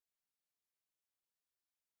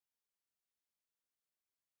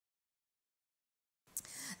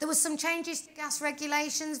There was some changes to gas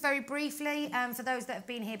regulations, very briefly. For those that have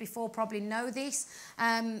been here before probably know this.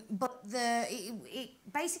 But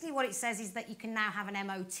basically what it says is that you can now have an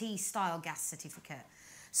MOT style gas certificate.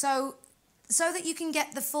 So that you can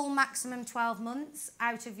get the full maximum 12 months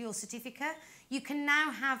out of your certificate, you can now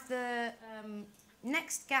have the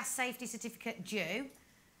next gas safety certificate due,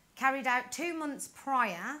 carried out 2 months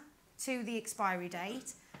prior to the expiry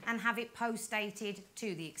date, and have it post-dated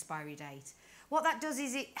to the expiry date. What that does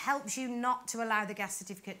is it helps you not to allow the gas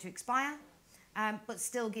certificate to expire, but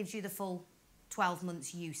still gives you the full 12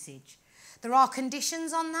 months usage. There are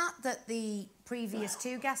conditions on that the previous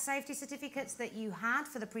 2 gas safety certificates that you had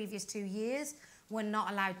for the previous 2 years were not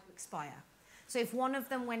allowed to expire. So if one of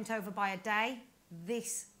them went over by a day,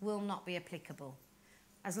 this will not be applicable.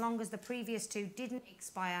 As long as the previous 2 didn't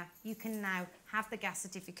expire, you can now have the gas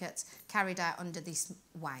certificates carried out under this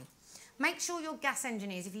way. Make sure your gas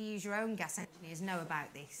engineers, if you use your own gas engineers, know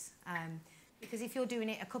about this. Because if you're doing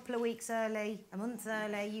it a couple of weeks early, a month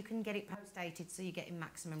early, you can get it post-dated so you're getting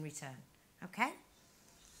maximum return. Okay?